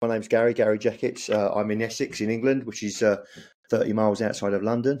My name's Gary Jackets. I'm in Essex, in England, which is 30 miles outside of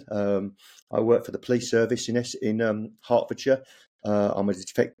London. I work for the police service in Hertfordshire. I'm a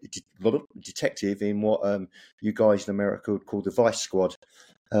detective in what you guys in America would call the Vice Squad.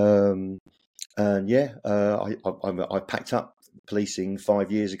 Um, and yeah, I packed up policing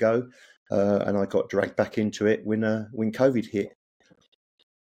 5 years ago, and I got dragged back into it when COVID hit.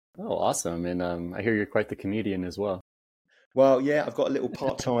 Oh, awesome. And I hear you're quite the comedian as well. Well, yeah, I've got a little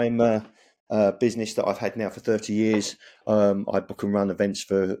part-time business that I've had now for 30 years. I book and run events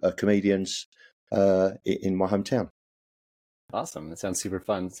for comedians in my hometown. Awesome. That sounds super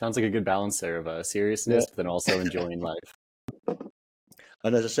fun. Sounds like a good balance there of Yeah. seriousness, but then also enjoying life.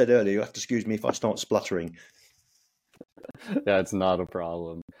 And as I said earlier, you have to excuse me if I start spluttering. Yeah, it's not a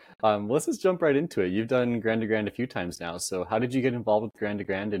problem. Let's just jump right into it. You've done Grand to Grand a few times now. So how did you get involved with Grand to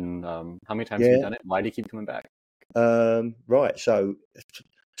Grand, and how many times have you Yeah. done it? Why do you keep coming back? Right. So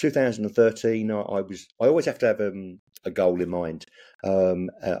 2013, I always have to have a goal in mind.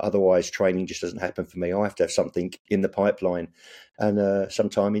 Otherwise, training just doesn't happen for me. I have to have something in the pipeline. And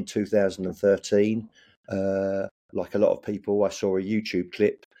sometime in 2013, like a lot of people, I saw a YouTube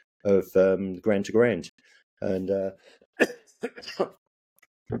clip of Grand to Grand, and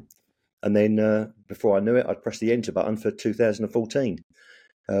and then before I knew it, I'd pressed the enter button for 2014.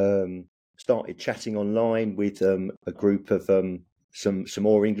 Started chatting online with a group of some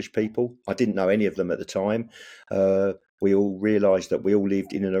more English people. I didn't know any of them at the time. We all realised that we all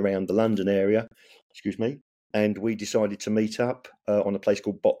lived in and around the London area. Excuse me. And we decided to meet up on a place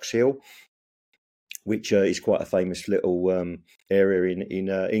called Box Hill, which is quite a famous little area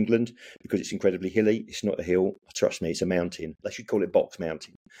in England because it's incredibly hilly. It's not a hill, trust me, it's a mountain. They should call it Box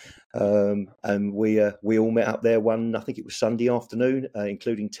Mountain. And we all met up there one, I think it was Sunday afternoon,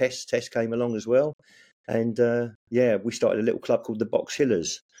 including Tess. Tess came along as well. And yeah, we started a little club called the Box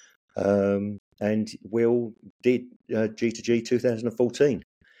Hillers. And we all did G2G 2014.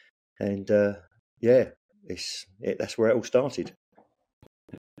 And yeah, that's where it all started.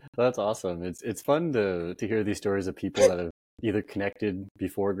 That's awesome. It's fun to hear these stories of people that have either connected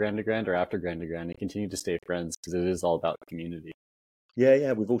before Grand to Grand or after Grand to Grand and continue to stay friends because it is all about community.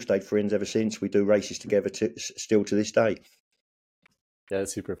 Yeah, we've all stayed friends ever since. We do races together still to this day. Yeah,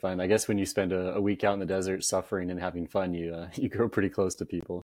 it's super fun. I guess when you spend a week out in the desert suffering and having fun, you grow pretty close to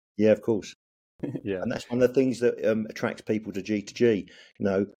people. Yeah, of course. Yeah. And that's one of the things that attracts people to G2G. You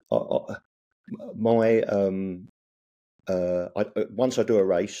know, my once I do a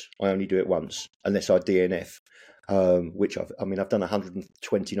race, I only do it once, unless I DNF, which I've done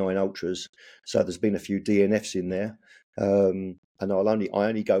 129 ultras, so there's been a few DNFs in there, and I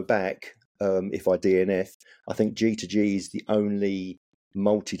only go back if I DNF. I think G2G is the only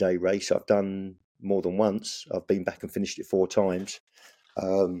multi-day race I've done more than once. I've been back and finished it 4 times.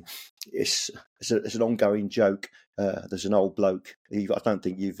 It's an ongoing joke. There's an old bloke. I don't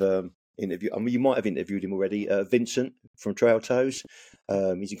think you've interviewed. I mean, you might have interviewed him already. Vincent from Trail Toes.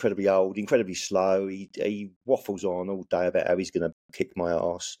 He's incredibly old, incredibly slow. He waffles on all day about how he's going to kick my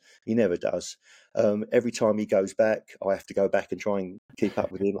ass. He never does. Every time he goes back, I have to go back and try and keep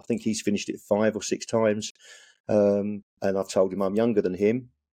up with him. I think he's finished it 5 or 6 times. And I've told him I'm younger than him.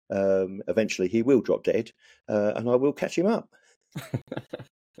 Eventually, he will drop dead, and I will catch him up.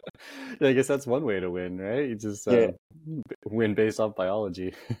 Yeah, I guess that's one way to win, right? You just win based off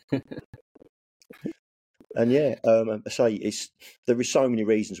biology. And yeah, I say there is so many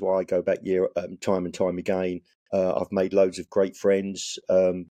reasons why I go back time and time again. I've made loads of great friends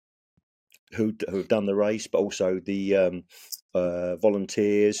who have done the race, but also the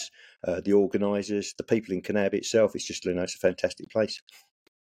volunteers, the organisers, the people in Kanab itself. It's just, it's a fantastic place.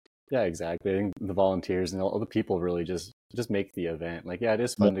 Yeah, exactly. I think the volunteers and all the people really just make the event. Like, yeah, it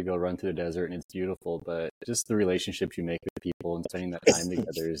is fun to go run through the desert and it's beautiful, but just the relationships you make with people and spending that time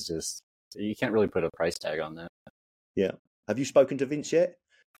together is just, you can't really put a price tag on that. Yeah. Have you spoken to Vince yet?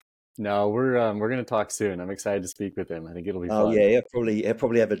 No, we're going to talk soon. I'm excited to speak with him. I think it'll be fun. Oh yeah, he'll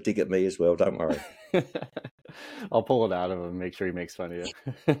probably have a dig at me as well. Don't worry. I'll pull it out of him. Make sure he makes fun of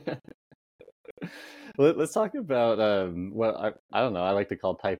you. Let's talk about what I don't know. I like to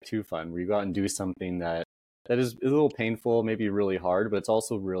call type 2 fun, where you go out and do something that is a little painful, maybe really hard, but it's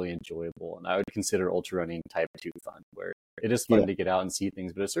also really enjoyable. And I would consider ultra running type 2 fun, where it is fun to get out and see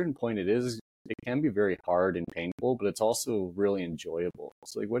things, but at a certain point, it can be very hard and painful, but it's also really enjoyable.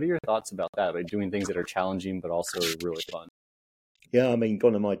 So, like, what are your thoughts about that? Like doing things that are challenging but also really fun. Yeah, I mean,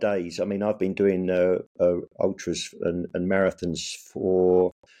 gone are my days. I mean, I've been doing ultras and marathons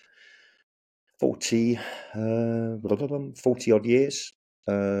for 40 odd years.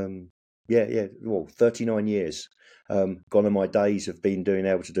 Yeah. Well, 39 years. Gone are my days of being doing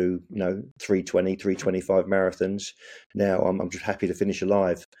able to do 320, 325 marathons. Now I'm just happy to finish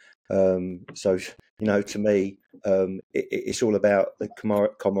alive. So to me, it's all about the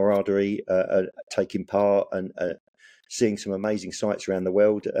camaraderie, taking part, and seeing some amazing sights around the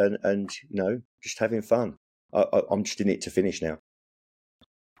world, and just having fun. I'm just in it to finish now.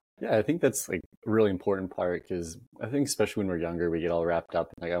 Yeah, I think that's like a really important part because I think especially when we're younger, we get all wrapped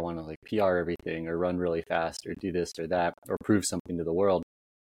up in like I want to like PR everything or run really fast or do this or that or prove something to the world.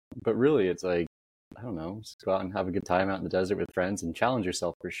 But really, it's like I don't know, just go out and have a good time out in the desert with friends and challenge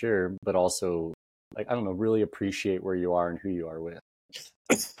yourself for sure, but also like I don't know, really appreciate where you are and who you are with.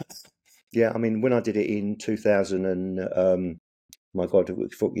 Yeah, I mean, when I did it in 2000 my God,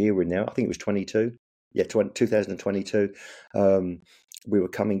 what year we're in now? I think it was 22. Yeah, 2022. We were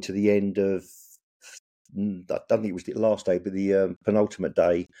coming to the end of, I don't think it was the last day, but the penultimate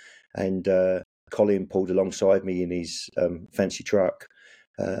day. And Colin pulled alongside me in his fancy truck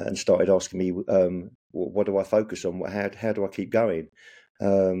and started asking me, what do I focus on? How do I keep going?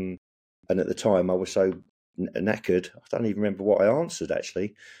 And at the time, I was so knackered, I don't even remember what I answered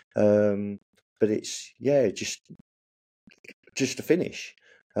actually. But it's, yeah, just to finish.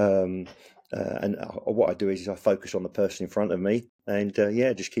 And what I do is I focus on the person in front of me, and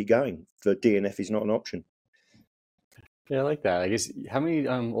just keep going. The DNF is not an option. Yeah, I like that. I guess how many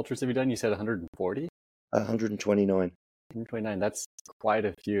ultras have you done? You said 140? 129. 129. That's quite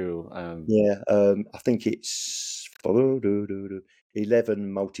a few. Yeah, I think it's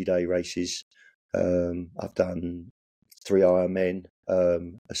 11 multi-day races. I've done 3 Ironmen, a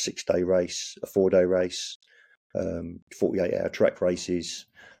 6-day race, a 4-day race, 48-hour track races.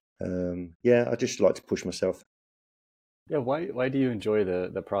 I just like to push myself. Yeah, why do you enjoy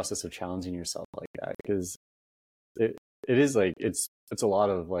the process of challenging yourself like that? Because it is like it's a lot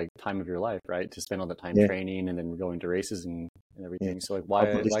of like time of your life, right? To spend all the time Yeah, training and then going to races and yeah. everything. So like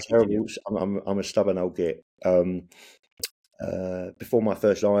I've got this why continue? terrible. I'm a stubborn old git. Before my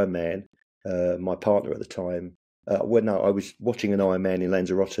first Ironman, my partner at the time, I was watching an Ironman in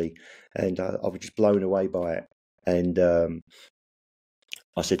Lanzarote, and I was just blown away by it. And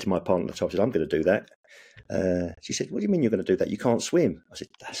I said to my partner at the time, I said, "I'm going to do that." She said, "What do you mean you're going to do that? You can't swim." I said,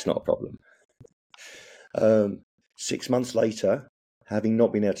 "That's not a problem." 6 months later, having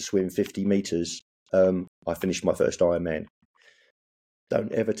not been able to swim 50 meters, I finished my first Ironman.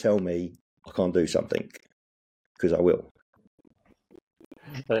 Don't ever tell me I can't do something, because I will.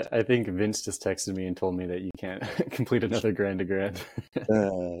 I think Vince just texted me and told me that you can't complete another Grand to Grand.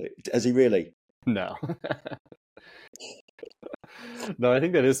 Has he really? No. No, I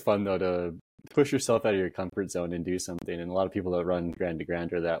think that is fun though to push yourself out of your comfort zone and do something. And a lot of people that run Grand to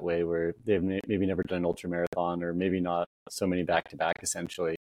Grand are that way, where they've maybe never done an ultra marathon or maybe not so many back to back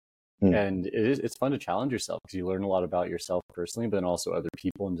essentially. Hmm. And it's fun to challenge yourself because you learn a lot about yourself personally, but then also other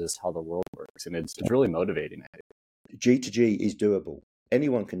people and just how the world works. And it's really motivating. G to G is doable.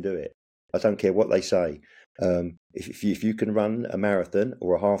 Anyone can do it. I don't care what they say. If you can run a marathon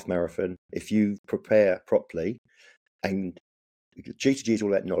or a half marathon, if you prepare properly, and G to G is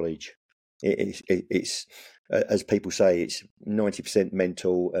all that knowledge. It's as people say, it's 90%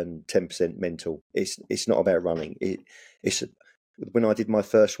 mental and 10% mental. It's not about running. It's when I did my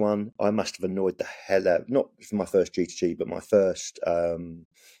first one, I must have annoyed the hell out. Not for my first G to G, but my first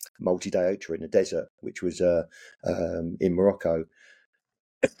multi-day ultra in the desert, which was in Morocco.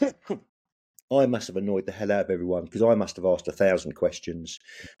 I must have annoyed the hell out of everyone because I must have asked 1,000 questions,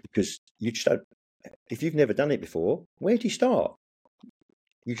 because you just don't. If you've never done it before, where do you start?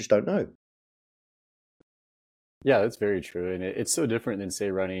 You just don't know. Yeah, that's very true. And it's so different than, say,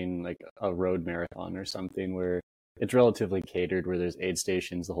 running like a road marathon or something where it's relatively catered, where there's aid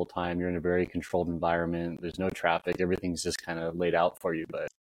stations the whole time. You're in a very controlled environment. There's no traffic. Everything's just kind of laid out for you. But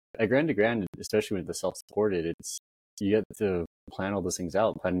at Grand to Grand, especially with the self-supported, it's you get to plan all those things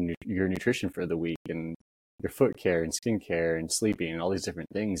out, plan your nutrition for the week and your foot care and skin care and sleeping and all these different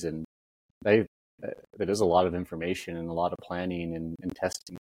things. And they, there is a lot of information and a lot of planning and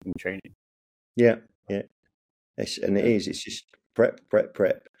testing and training. Yeah, yeah. And it Yeah. is. It's just prep, prep,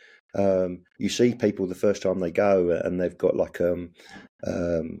 prep. You see people the first time they go, and they've got like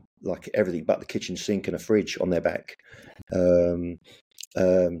everything but the kitchen sink and a fridge on their back. I'm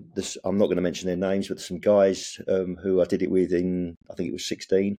not going to mention their names, but some guys who I did it with in, I think it was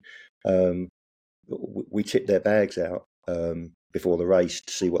 16. We tipped their bags out before the race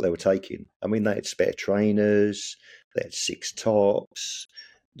to see what they were taking. I mean, they had spare trainers, they had 6 tops,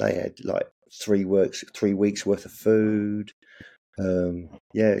 they had like 3 weeks worth of food.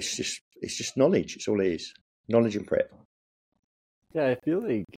 It's just knowledge. It's all it is. Knowledge and prep. Yeah, I feel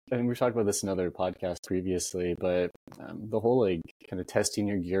like, I mean, we talked about this in other podcasts previously, but the whole like kind of testing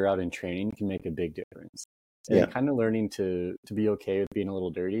your gear out in training can make a big difference. And Yeah, kind of learning to be okay with being a little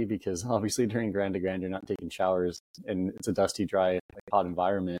dirty because obviously during Grand to Grand, you're not taking showers and it's a dusty, dry, like, hot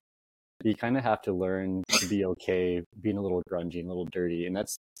environment. You kind of have to learn to be okay being a little grungy and a little dirty. And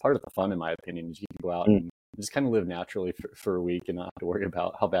that's part of the fun, in my opinion, is you can go out mm, and just kind of live naturally for a week and not have to worry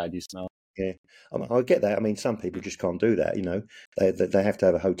about how bad you smell. yeah. I get that. I mean, some people just can't do that. You know, they have to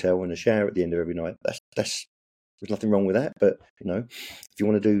have a hotel and a shower at the end of every night. That's there's nothing wrong with that. But you know, if you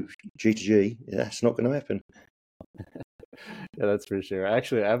want to do G to G, that's not going to happen. Yeah, that's for sure.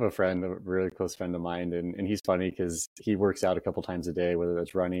 Actually, I have a friend, a really close friend of mine, and he's funny because he works out a couple times a day, whether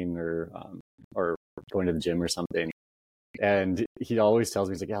that's running or going to the gym or something. And he always tells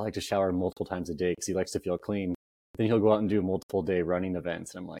me, he's like, yeah, I like to shower multiple times a day because he likes to feel clean. Then he'll go out and do multiple day running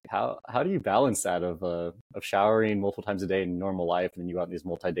events, and I'm like, how do you balance that of showering multiple times a day in normal life, and then you go out in these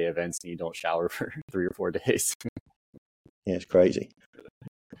multi-day events and you don't shower for 3 or 4 days? Yeah, it's crazy.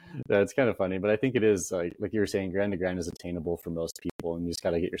 Yeah, it's kind of funny, but I think it is like you were saying, Grand to Grand is attainable for most people, and you just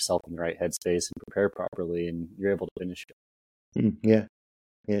got to get yourself in the right headspace and prepare properly, and you're able to finish it. Yeah,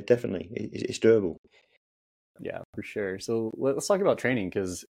 yeah, definitely. It's doable. Yeah, for sure. So let's talk about training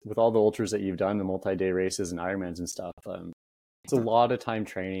because with all the ultras that you've done, the multi-day races and Ironmans and stuff, it's a lot of time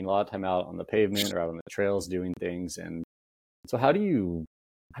training, a lot of time out on the pavement or out on the trails doing things. And so how do you,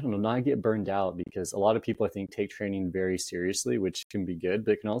 I don't know, not get burned out? Because a lot of people, I think, take training very seriously, which can be good,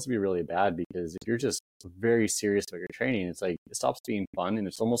 but it can also be really bad because if you're just very serious about your training, it's like it stops being fun and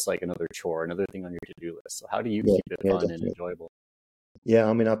it's almost like another chore, another thing on your to-do list. So how do you Yeah, keep it yeah, fun and definitely. enjoyable? Yeah,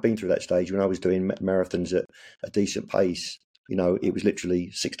 I mean, I've been through that stage when I was doing marathons at a decent pace. You know, it was literally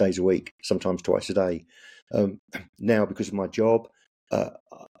 6 days a week, sometimes twice a day. Um, Now, because of my job, uh,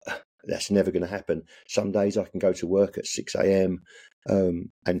 that's never going to happen. Some days I can go to work at 6 a.m.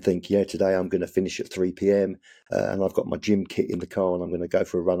 And think, yeah, today I'm going to finish at 3 p.m. And I've got my gym kit in the car and I'm going to go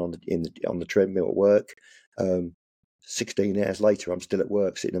for a run on the treadmill at work. Um, 16 hours later, I'm still at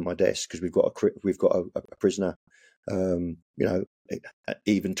work sitting at my desk because we've got a prisoner. You know,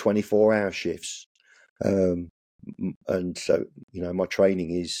 even 24-hour shifts. Um, and so, you know, my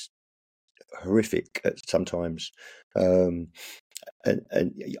training is horrific at sometimes. Um, and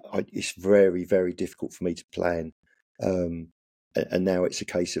it's very, very difficult for me to plan. Um, and now it's a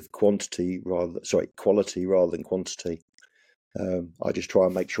case of quality rather than quantity. I just try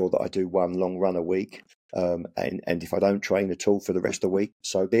and make sure that I do one long run a week. And if I don't train at all for the rest of the week,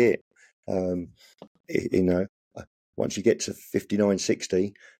 so be it. Um, you know, once you get to 59,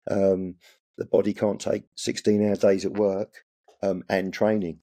 60, the body can't take 16-hour days at work and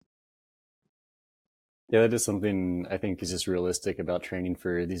training. Yeah, that is something I think is just realistic about training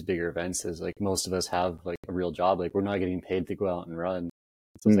for these bigger events is like most of us have like a real job. Like we're not getting paid to go out and run.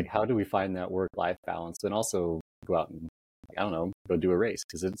 So it's like, Mm, how do we find that work-life balance and also go out and, I don't know, go do a race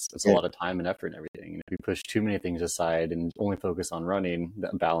because it's a yeah. lot of time and effort and everything. And if we push too many things aside and only focus on running,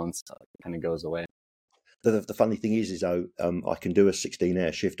 that balance kind of goes away. The funny thing is though, I can do a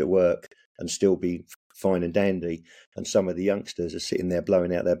 16-hour shift at work and still be fine and dandy. And some of the youngsters are sitting there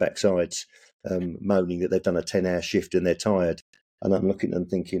blowing out their backsides, moaning that they've done a 10-hour shift and they're tired. And I'm looking at them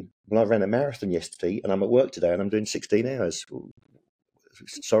thinking, well, I ran a marathon yesterday and I'm at work today and I'm doing 16 hours.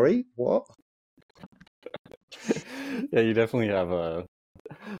 Sorry, what? Yeah, you definitely have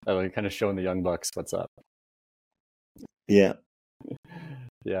like kind of showing the young bucks what's up. Yeah.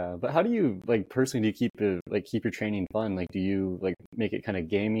 Yeah, but how do you like personally do you keep your training fun? Like do you like make it kind of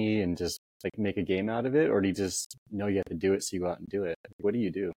gamey and just like make a game out of it, or do you just know you have to do it so you go out and do it? What do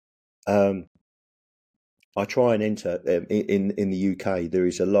you do? Um, I try and enter in the UK. There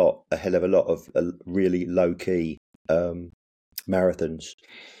is a hell of a lot of really low key marathons.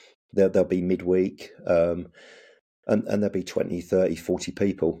 They'll be midweek, and there'll be 20, 30, 40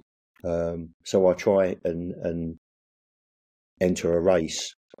 people. So I try and enter a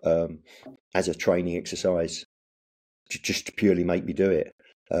race as a training exercise, just to purely make me do it.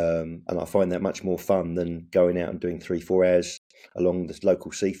 And I find that much more fun than going out and doing 3, 4 hours along the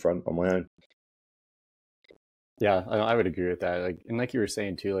local seafront on my own. Yeah, I would agree with that. Like, and like you were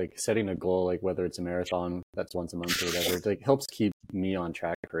saying too, like setting a goal, like whether it's a marathon that's once a month or whatever, it like helps keep me on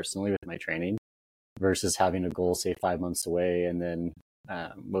track personally with my training versus having a goal, say 5 months away, and then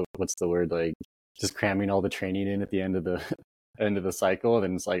what's the word like just cramming all the training in at the end of the end of the cycle. And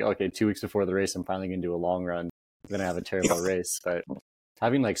then it's like, okay, 2 weeks before the race, I'm finally gonna do a long run. Then I have a terrible race. But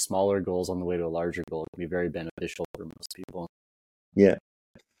having like smaller goals on the way to a larger goal can be very beneficial for most people. Yeah,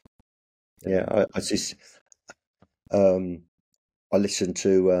 Yeah. yeah. I just um, I listen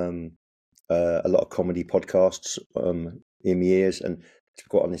to a lot of comedy podcasts in my ears, and to be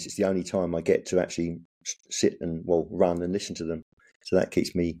quite honest, it's the only time I get to actually sit and run and listen to them. So that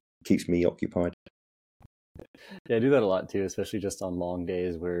keeps me occupied. Yeah, I do that a lot too, especially just on long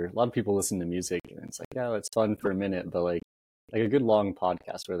days where a lot of people listen to music and it's like, yeah, it's fun for a minute, but like a good long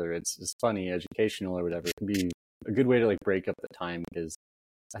podcast, whether it's funny, educational, or whatever, it can be a good way to like break up the time because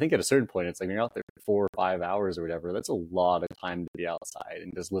I think at a certain point, it's like when you're out there for 4 or 5 hours or whatever, that's a lot of time to be outside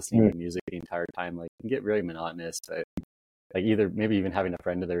and just listening to music the entire time. Like, it can get really monotonous, but like either maybe even having a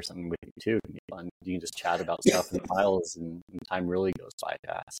friend there or something with you too can be fun. You can just chat about stuff in miles and time really goes by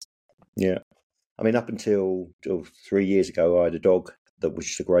fast. Yeah. I mean, up until 3 years ago, I had a dog that was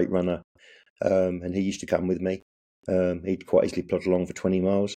just a great runner, and he used to come with me. He'd quite easily plod along for 20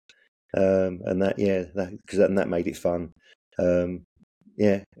 miles, and that made it fun.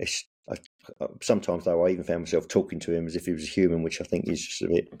 Sometimes though, I even found myself talking to him as if he was a human, which I think is just a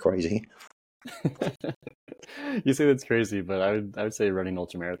bit crazy. You say that's crazy, but I would say running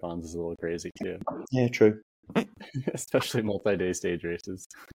ultra marathons is a little crazy too. Yeah, true. Especially multi-day stage races.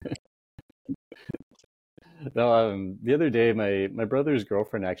 No, the other day, my brother's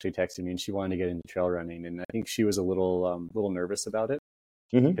girlfriend actually texted me, and she wanted to get into trail running, and I think she was a little nervous about it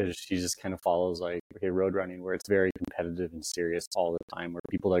Mm-hmm. because she just kind of follows like road running, where it's very competitive and serious all the time, where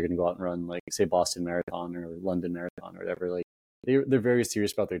people are going to go out and run like say Boston Marathon or London Marathon or whatever. Like they're very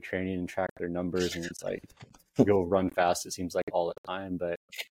serious about their training and track their numbers, and it's like go run fast. It seems like all the time, but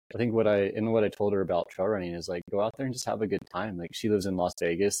I think what I told her about trail running is like go out there and just have a good time. Like she lives in Las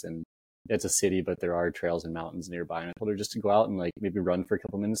Vegas and it's a city, but there are trails and mountains nearby. And I told her just to go out and like maybe run for a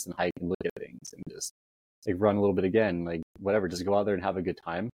couple minutes and hike and look at things and just like run a little bit again, like whatever, just go out there and have a good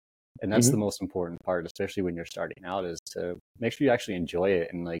time. And that's the most important part, especially when you're starting out, is to make sure you actually enjoy it.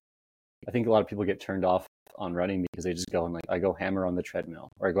 And like, I think a lot of people get turned off on running because they just go and like, I go hammer on the treadmill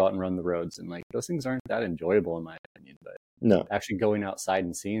or I go out and run the roads. And like, those things aren't that enjoyable in my opinion, but No. actually going outside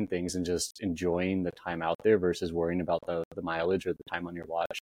and seeing things and just enjoying the time out there versus worrying about the mileage or the time on your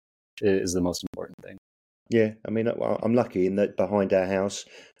watch is the most important thing. Yeah, I mean, I'm lucky in that behind our house,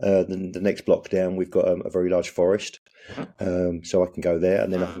 the next block down, we've got a very large forest, so I can go there,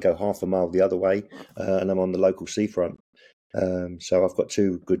 and then I can go half a mile the other way, and I'm on the local seafront. So I've got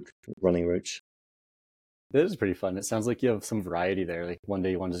 2 good running routes. That is pretty fun. It sounds like you have some variety there. Like one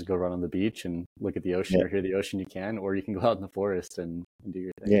day you want to just go run on the beach and look at the ocean or hear the ocean, you can, or you can go out in the forest and do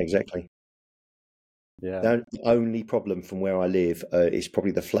your thing. Yeah, exactly. Yeah. The only problem from where I live is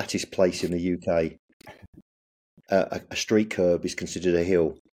probably the flattest place in the UK. A street curb is considered a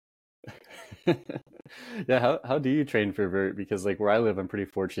hill. Yeah, how do you train for vert? Because like where I live, I'm pretty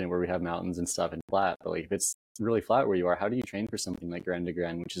fortunate where we have mountains and stuff and flat. But like if it's really flat where you are, how do you train for something like Grand de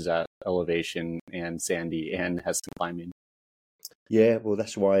Grand, which is at elevation and sandy and has some climbing? Yeah, well,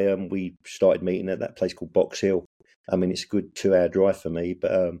 that's why we started meeting at that place called Box Hill. I mean, it's a good 2-hour drive for me,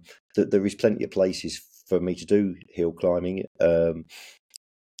 but there is plenty of places for me to do hill climbing, and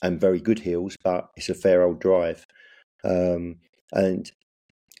very good hills, but it's a fair old drive. And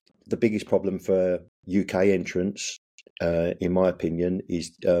the biggest problem for UK entrants, in my opinion,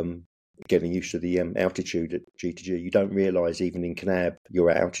 is getting used to the altitude at G2G. You don't realise even in Kanab you're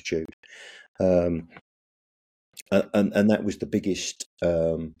at altitude. And that was the biggest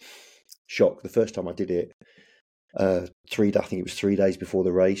shock. The first time I did it, I think it was 3 days before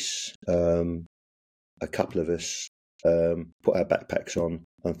the race, a couple of us put our backpacks on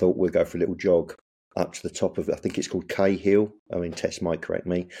and thought we'd go for a little jog up to the top of, I think it's called K Hill. I mean, Tess might correct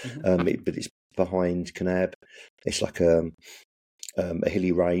me, but it's behind Kanab. It's like a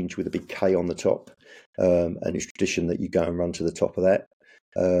hilly range with a big K on the top, and it's tradition that you go and run to the top of that.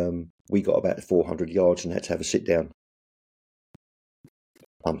 We got about 400 yards and had to have a sit down.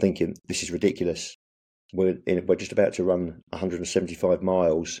 I'm thinking, this is ridiculous. We're just about to run 175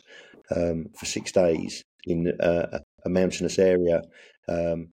 miles for 6 days in a mountainous area.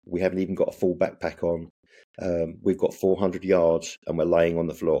 We haven't even got a full backpack on. We've got 400 yards and we're laying on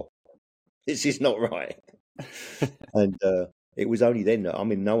the floor. This is not right. And it was only then that, I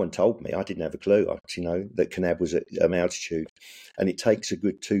mean, no one told me. I didn't have a clue, that Kanab was at altitude. And it takes a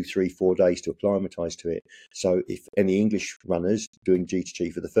good 2, 3, 4 days to acclimatise to it. So if any English runners doing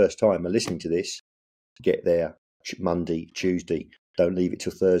G2G for the first time are listening to this, get there Monday, Tuesday. Don't leave it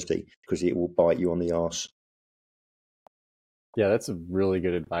till Thursday because it will bite you on the arse. Yeah, that's a really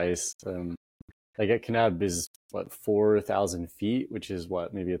good advice. Like at Kanab is 4,000 feet, which is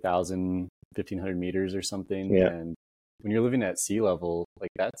maybe 1,500 meters or something. Yeah. And when you're living at sea level,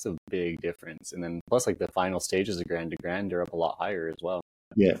 like that's a big difference. And then plus like the final stages of Grand de Grand are up a lot higher as well.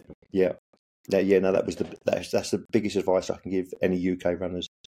 Yeah. No, that's the biggest advice I can give any UK runners.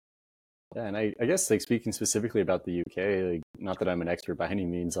 Yeah, and I guess like speaking specifically about the UK, like not that I'm an expert by any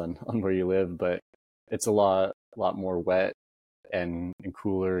means on where you live, but it's a lot more wet and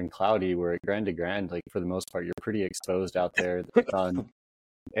cooler and cloudy. Where at Grand de Grand, like for the most part, you're pretty exposed out there, the sun,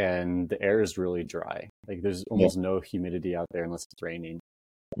 and the air is really dry. Like there's Yeah. almost no humidity out there unless it's raining.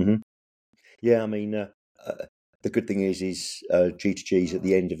 Hmm. Yeah, I mean, the good thing is G2G's at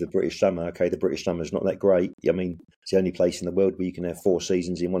the end of the British summer. Okay, the British summer's not that great. I mean, it's the only place in the world where you can have 4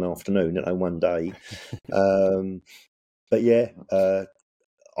 seasons in one afternoon, and one day. Um, but yeah,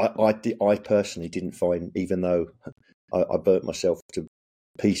 I personally didn't find, even though I burnt myself to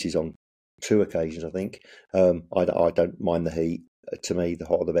pieces on 2 occasions, I think. I don't mind the heat. To me, the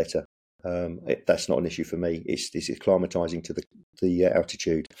hotter the better. That's not an issue for me. It's acclimatizing to the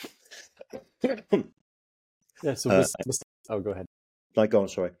altitude. Yeah. So Uh, oh, go ahead. no, go on.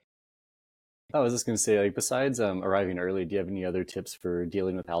 Sorry. I was just gonna say, like, besides arriving early, do you have any other tips for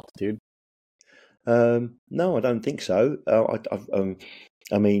dealing with altitude? No, I don't think so.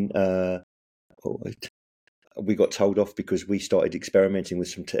 I mean, we got told off because we started experimenting with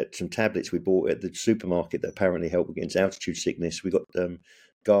some tablets we bought at the supermarket that apparently help against altitude sickness. We got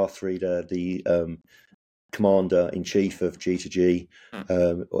Garth Reader, the commander in chief of G2G,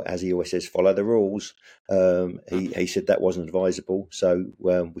 as he always says, follow the rules. He said that wasn't advisable, so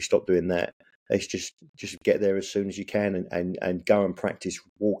we stopped doing that. It's just get there as soon as you can and go and practice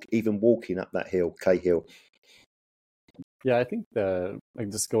walking up that hill, K Hill. Yeah, I think the like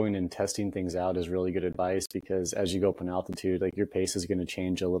just going and testing things out is really good advice because as you go up in altitude, like your pace is going to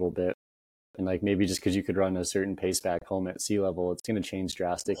change a little bit. And like maybe just because you could run a certain pace back home at sea level, it's going to change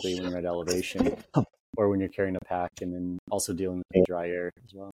drastically when you're at elevation or when you're carrying a pack and then also dealing with the dry air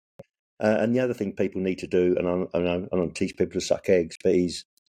as well. And the other thing people need to do, and I don't teach people to suck eggs, but is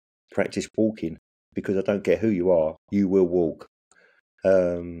practice walking, because I don't care who you are, you will walk.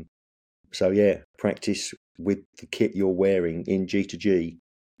 So yeah, practice with the kit you're wearing in G2G,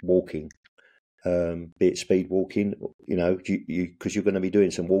 walking, be it speed walking. You know, because you're going to be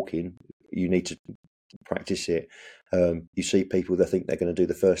doing some walking, you need to practice it. You see people that think they're going to do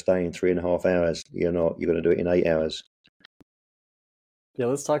the first day in 3.5 hours. You're not. You're going to do it in 8 hours. Yeah,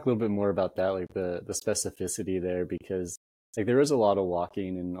 let's talk a little bit more about that, like the specificity there, because like there is a lot of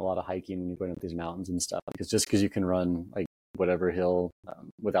walking and a lot of hiking when you're going up these mountains and stuff. Because just because you can run like whatever hill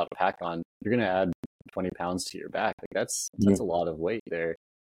without a pack on, you're gonna add 20 pounds to your back. Like that's Mm. a lot of weight there.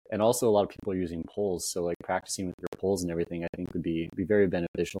 And also a lot of people are using poles, so like practicing with your poles and everything, I think would be very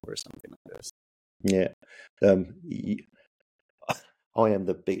beneficial for something like this. Yeah. I am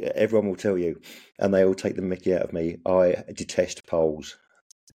the big. Everyone will tell you, and they all take the mickey out of me. I detest poles.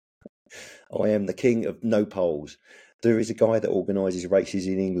 I am the king of no poles. There is a guy that organises races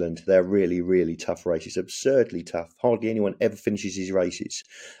in England. They're really, really tough races, absurdly tough. Hardly anyone ever finishes his races.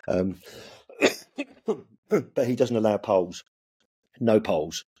 Um, but he doesn't allow poles. No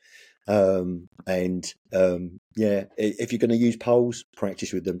poles. Yeah, if you're going to use poles,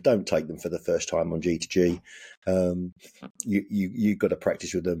 practice with them. Don't take them for the first time on G2G. You got to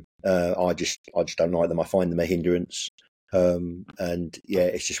practice with them. I just don't like them. I find them a hindrance. And yeah,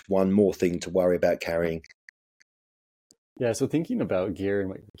 it's just one more thing to worry about carrying. Yeah, so thinking about gear and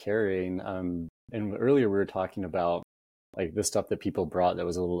what you're carrying, and earlier we were talking about like the stuff that people brought that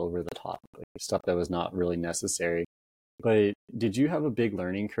was a little over the top, like stuff that was not really necessary. But did you have a big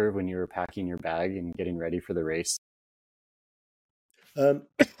learning curve when you were packing your bag and getting ready for the race? Um,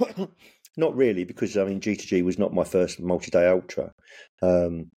 Not really, because I mean G2G was not my first multi-day ultra.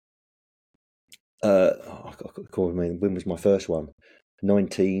 Um, I mean, when was my first one?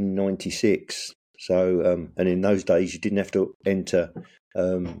 1996. So, and in those days, you didn't have to enter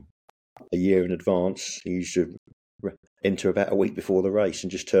a year in advance. You used to enter about a week before the race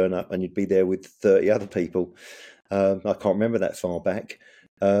and just turn up, and you'd be there with 30 other people. I can't remember that far back.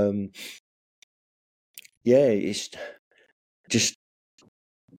 Um, yeah, it's just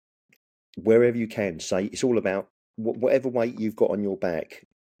wherever you can. Say it's all about whatever weight you've got on your back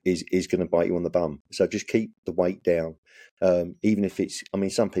is going to bite you on the bum. So just keep the weight down. Even if it's, I mean,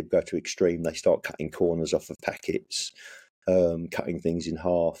 some people go to extreme. They start cutting corners off of packets, cutting things in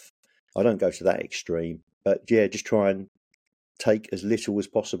half. I don't go to that extreme, but yeah, just try and take as little as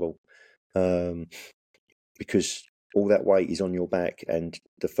possible, um, because all that weight is on your back, and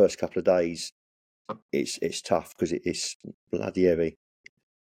the first couple of days, it's tough because it's bloody heavy.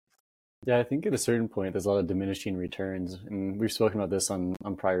 Yeah, I think at a certain point there's a lot of diminishing returns, and we've spoken about this on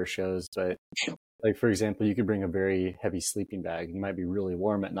prior shows. But like for example, you could bring a very heavy sleeping bag. You might be really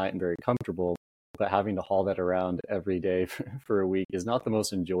warm at night and very comfortable, but having to haul that around every day for a week is not the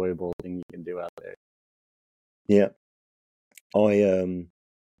most enjoyable thing you can do out there. Yeah, I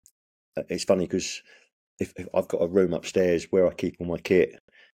it's funny because if I've got a room upstairs where I keep all my kit,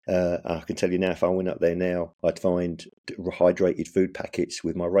 I can tell you now, if I went up there now, I'd find hydrated food packets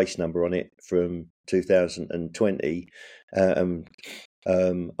with my race number on it from 2020.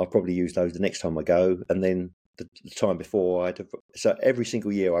 I'll probably use those the next time I go, and then the time before so every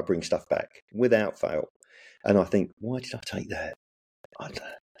single year I bring stuff back without fail, and I think, why did I take that?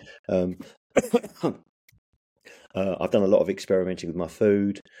 I've done a lot of experimenting with my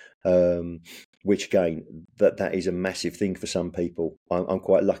food, which again, that is a massive thing for some people. I'm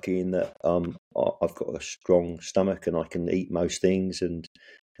quite lucky in that I've got a strong stomach and I can eat most things, and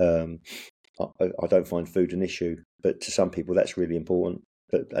I don't find food an issue. But to some people, that's really important.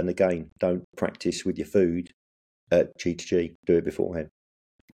 And again, don't practice with your food at G2G. Do it beforehand.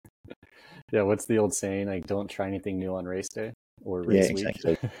 Yeah, what's the old saying? Like, don't try anything new on race day or race week.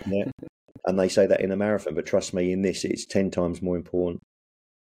 Exactly. Yeah. And they say that in a marathon, but trust me, in this, it's 10 times more important.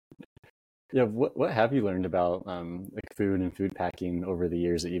 Yeah, what have you learned about like food and food packing over the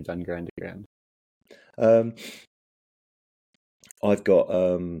years that you've done Grand to Grand? I've got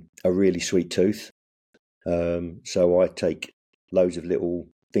a really sweet tooth, so I take loads of little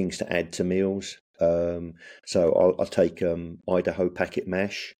things to add to meals. So I'll take Idaho packet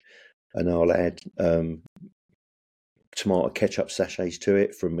mash, and I'll add tomato ketchup sachets to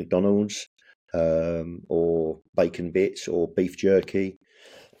it from McDonald's, or bacon bits, or beef jerky,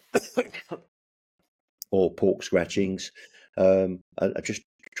 or pork scratchings. I just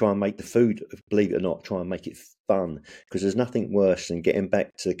try and make the food, believe it or not, try and make it fun, because there's nothing worse than getting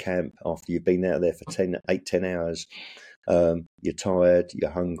back to camp after you've been out there for 10 hours. You're tired,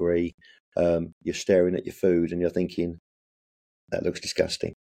 you're hungry, you're staring at your food and you're thinking, that looks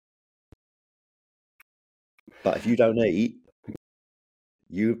disgusting. But if you don't eat,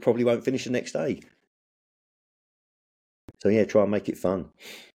 you probably won't finish the next day. So yeah, try and make it fun.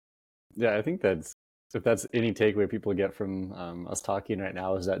 Yeah, I think if that's any takeaway people get from us talking right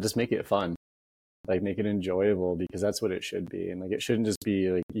now, is that just make it fun, like make it enjoyable, because that's what it should be. And like, it shouldn't just be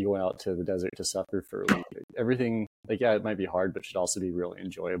like you go out to the desert to suffer for a week. Everything, like, yeah, it might be hard, but it should also be really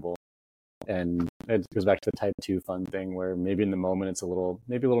enjoyable. And it goes back to the type 2 fun thing, where maybe in the moment it's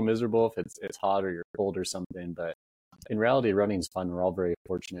maybe a little miserable if it's hot or you're cold or something, but in reality, running's fun. We're all very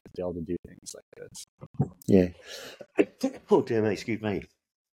fortunate to be able to do things like this. Yeah. Oh dear me, excuse me.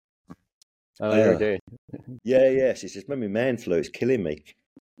 Oh, you're okay. Yes, it's just my man flu. It's killing me.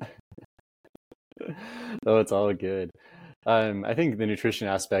 Oh, it's all good. I think the nutrition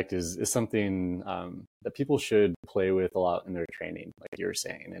aspect is something that people should play with a lot in their training, like you were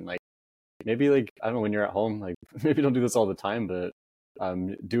saying. And like, maybe like, I don't know, when you're at home, like maybe don't do this all the time, but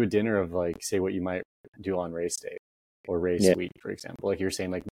do a dinner of like, say what you might do on race day or race week, for example. Like you're saying,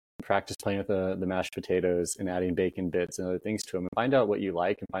 like practice playing with the mashed potatoes and adding bacon bits and other things to them, and find out what you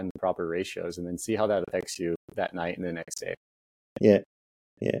like and find the proper ratios, and then see how that affects you that night and the next day. Yeah.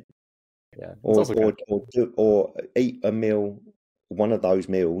 Or eat a meal, one of those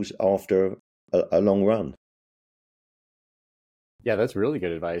meals after a long run. Yeah, that's really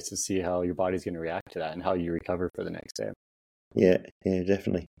good advice, to see how your body's going to react to that and how you recover for the next day. Yeah,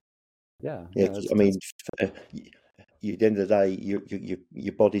 definitely. Yeah. I mean, at the end of the day,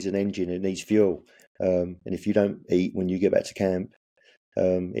 your body's an engine; it needs fuel. And if you don't eat when you get back to camp,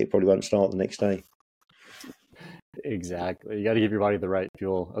 it probably won't start the next day. Exactly. You got to give your body the right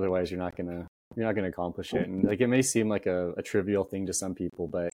fuel, otherwise you're not gonna accomplish it. And like, it may seem like a trivial thing to some people,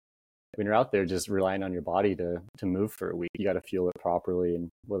 but when you're out there just relying on your body to move for a week, you got to fuel it properly. And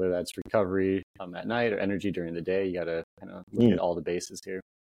whether that's recovery at night or energy during the day, you got to kind of look at all the bases here.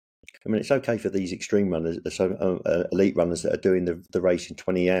 I mean, it's okay for these extreme runners, so elite runners that are doing the race in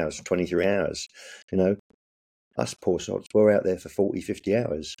 20 hours, 23 hours. You know, us poor sods, we're out there for 40, 50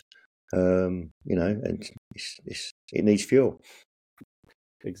 hours. You know, and it needs fuel.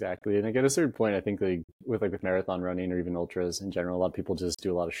 Exactly. And like, at a certain point, I think like with marathon running or even ultras in general, a lot of people just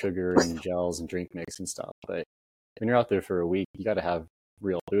do a lot of sugar and gels and drink mix and stuff. But when you're out there for a week, you got to have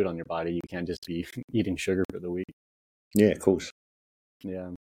real food on your body. You can't just be eating sugar for the week. Yeah, of course. Yeah.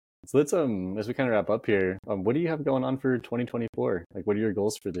 So let's as we kind of wrap up here, what do you have going on for 2024? Like, what are your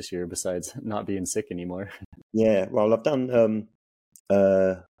goals for this year besides not being sick anymore? Yeah, well, I've done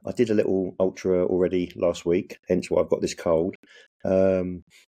I did a little ultra already last week, hence why I've got this cold. I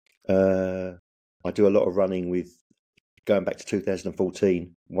do a lot of running with, going back to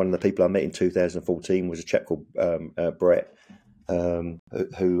 2014. One of the people I met in 2014 was a chap called Brett,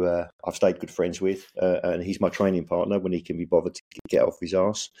 who I've stayed good friends with, and he's my training partner when he can be bothered to get off his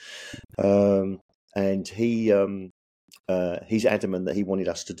arse. And he's adamant that he wanted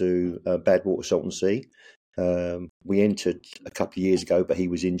us to do Badwater Salton Sea. We entered a couple of years ago, but he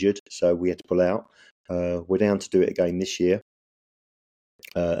was injured, so we had to pull out. We're down to do it again this year,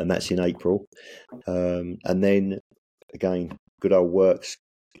 and that's in April. And then again, good old work's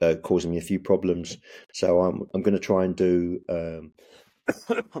causing me a few problems, so I'm going to try and do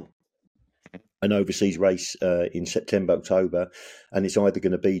an overseas race in September, October, and it's either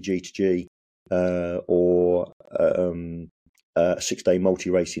going to be G2G or a 6-day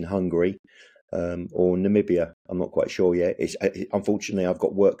multi-race in Hungary. Or Namibia. I'm not quite sure yet. Unfortunately, I've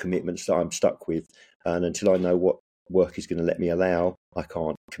got work commitments that I'm stuck with, and until I know what work is going to let me allow, I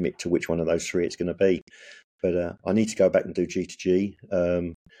can't commit to which one of those three it's going to be. But I need to go back and do G2G.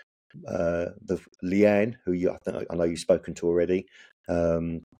 The Leanne, who I know you've spoken to already,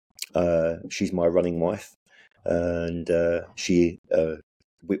 she's my running wife, and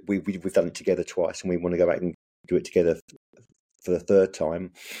we've done it together twice, and we want to go back and do it together for the third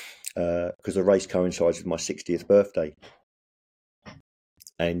time. Because the race coincides with my 60th birthday.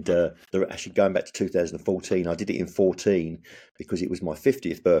 And they're actually going back to 2014. I did it in 14 because it was my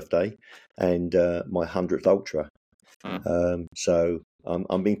 50th birthday and my 100th ultra. So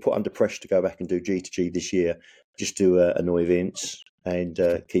I'm being put under pressure to go back and do G2G this year, just to annoy Vince and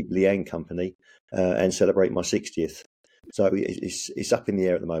keep Leanne company and celebrate my 60th. So it's up in the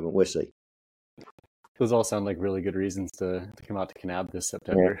air at the moment. We'll see. Those all sound like really good reasons to come out to Kanab this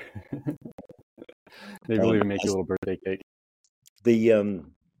September. Yeah. Maybe we'll even make you a little birthday cake.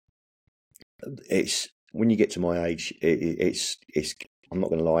 It's when you get to my age, it's I'm not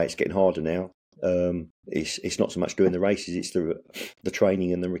going to lie, it's getting harder now. It's not so much doing the races, it's the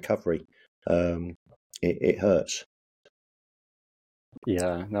training and the recovery. It hurts.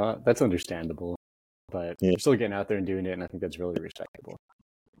 Yeah, no, that's understandable. But you're still getting out there and doing it, and I think that's really respectable.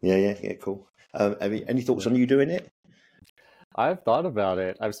 Yeah, cool. Any thoughts on you doing it? I've thought about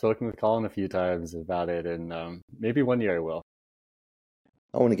it. I've spoken with Colin a few times about it, and maybe one year I will.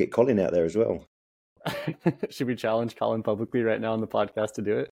 I want to get Colin out there as well. Should we challenge Colin publicly right now on the podcast to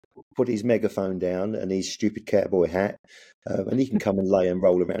do it? Put his megaphone down and his stupid cowboy hat, and he can come and lay and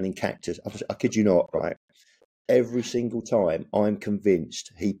roll around in cactus. I kid you not, right? Every single time, I'm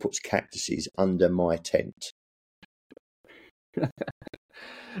convinced he puts cactuses under my tent.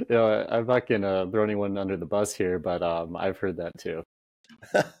 I'm not going to throw anyone under the bus here, but I've heard that too.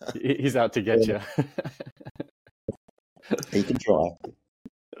 He's out to get you. He can try.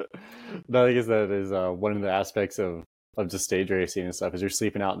 No, I guess that is one of the aspects of just stage racing and stuff. Is you're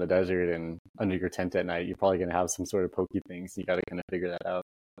sleeping out in the desert and under your tent at night, you're probably going to have some sort of pokey things. You got to kind of figure that out,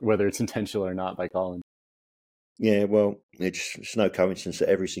 whether it's intentional or not by Colin. Yeah, well, it's no coincidence that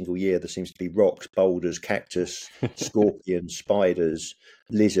every single year there seems to be rocks, boulders, cactus, scorpions, spiders,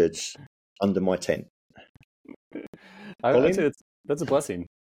 lizards under my tent. I'd say that's a blessing.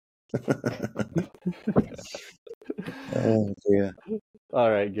 Oh dear.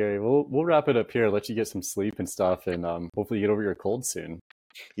 All right, Gary. We'll wrap it up here. Let you get some sleep and stuff, and hopefully you get over your cold soon.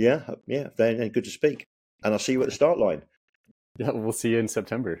 Yeah. Then good to speak, and I'll see you at the start line. Yeah, we'll see you in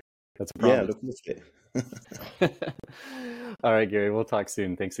September. That's a promise. Yeah, look forward to it. All right, Gary. We'll talk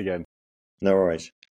soon. Thanks again. No worries.